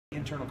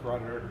internal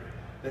carotid artery.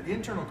 That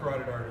internal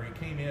carotid artery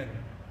came in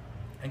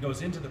and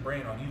goes into the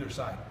brain on either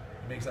side.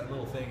 It makes that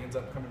little thing, ends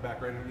up coming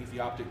back right underneath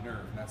the optic nerve,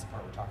 and that's the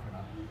part we're talking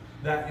about.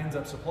 That ends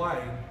up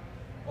supplying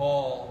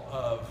all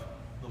of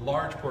the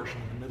large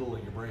portion in the middle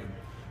of your brain.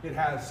 It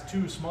has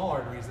two small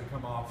arteries that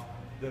come off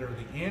that are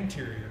the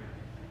anterior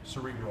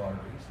cerebral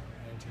arteries,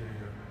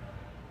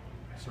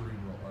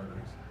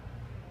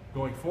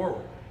 going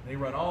forward. They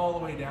run all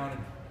the way down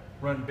and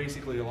run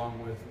basically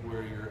along with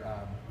where your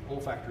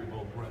olfactory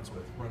bulb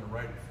run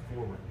right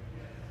forward.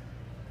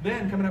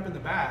 Then coming up in the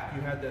back,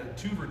 you had the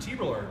two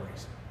vertebral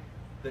arteries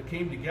that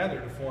came together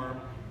to form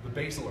the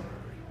basilar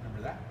artery.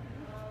 Remember that?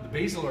 The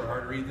basilar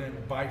artery then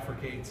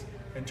bifurcates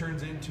and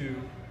turns into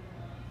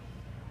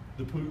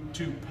the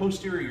two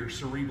posterior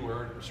cerebral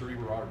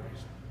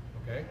arteries.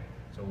 Okay?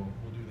 So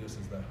we'll do this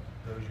as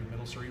there's your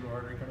middle cerebral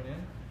artery coming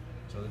in.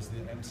 So this is the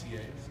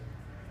MCAs.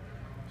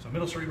 So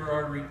middle cerebral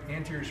artery,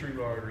 anterior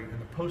cerebral artery, and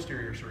the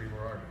posterior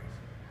cerebral arteries.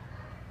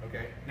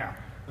 Okay? Now,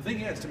 the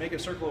thing is, to make a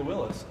circle of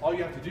Willis, all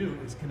you have to do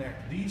is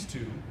connect these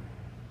two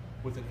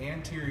with an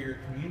anterior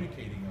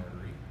communicating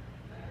artery,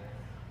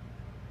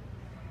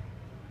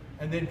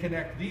 and then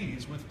connect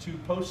these with two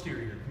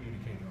posterior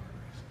communicating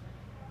arteries.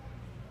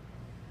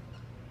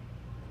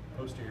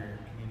 Posterior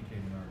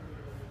communicating artery.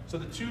 So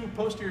the two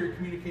posterior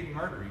communicating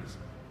arteries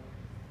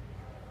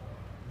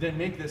then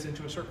make this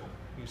into a circle.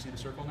 Can you see the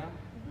circle now?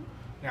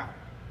 Now,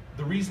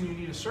 the reason you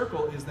need a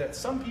circle is that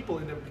some people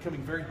end up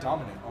becoming very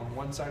dominant on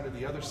one side or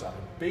the other side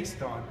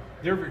based on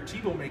their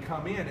vertebral may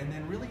come in and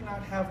then really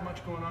not have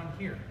much going on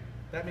here.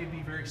 That may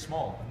be very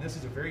small, and this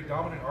is a very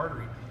dominant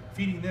artery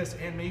feeding this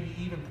and maybe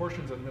even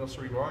portions of the middle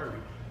cerebral artery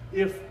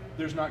if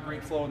there's not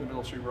great flow in the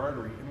middle cerebral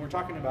artery. And we're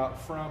talking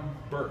about from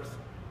birth,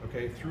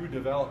 okay, through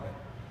development.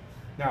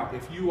 Now,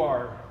 if you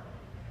are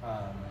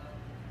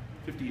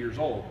 50 years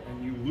old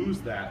and you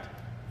lose that,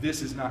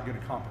 this is not going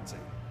to compensate.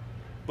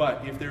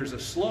 But if there's a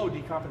slow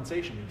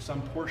decompensation in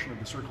some portion of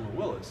the circle of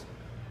Willis,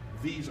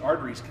 these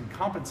arteries can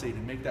compensate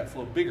and make that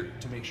flow bigger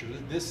to make sure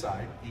that this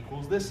side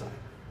equals this side.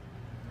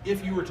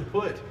 If you were to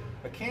put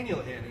a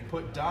cannula in and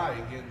put dye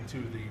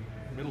into the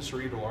middle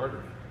cerebral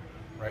artery,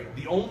 right,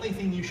 the only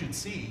thing you should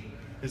see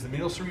is the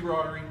middle cerebral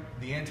artery,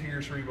 the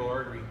anterior cerebral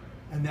artery,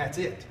 and that's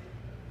it.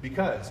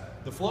 Because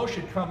the flow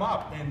should come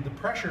up and the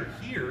pressure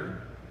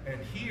here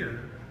and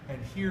here and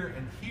here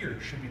and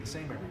here should be the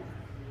same everywhere.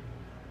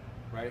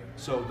 Right?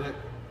 So that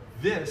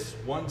this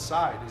one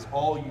side is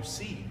all you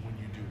see when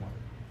you do one.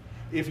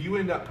 If you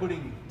end up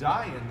putting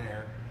dye in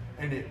there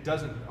and it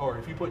doesn't, or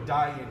if you put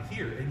dye in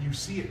here and you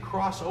see it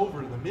cross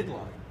over the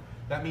midline,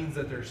 that means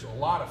that there's a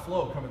lot of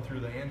flow coming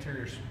through the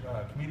anterior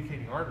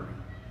communicating artery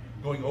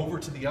going over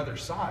to the other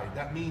side.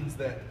 That means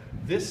that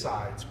this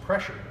side's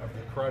pressure of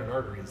the carotid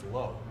artery is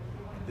low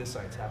and this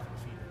side's half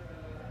defeated.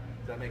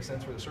 Does that make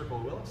sense for the circle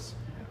of Willis?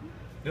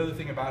 The other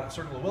thing about a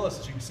circle of Willis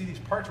is you can see these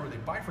parts where they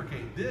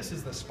bifurcate. This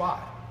is the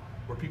spot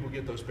where people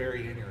get those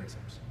berry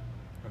aneurysms.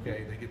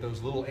 Okay, they get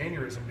those little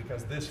aneurysms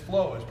because this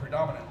flow is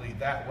predominantly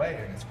that way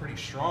and it's pretty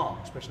strong,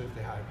 especially if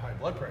they have high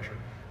blood pressure,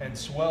 and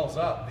swells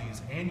up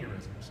these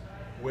aneurysms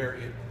where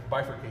it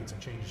bifurcates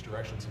and changes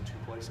directions in two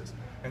places.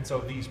 And so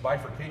these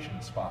bifurcation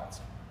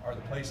spots are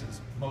the places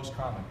most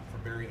common for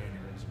berry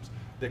aneurysms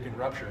that can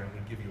rupture and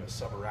can give you a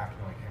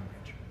subarachnoid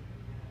hemorrhage.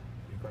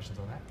 Any questions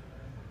on that?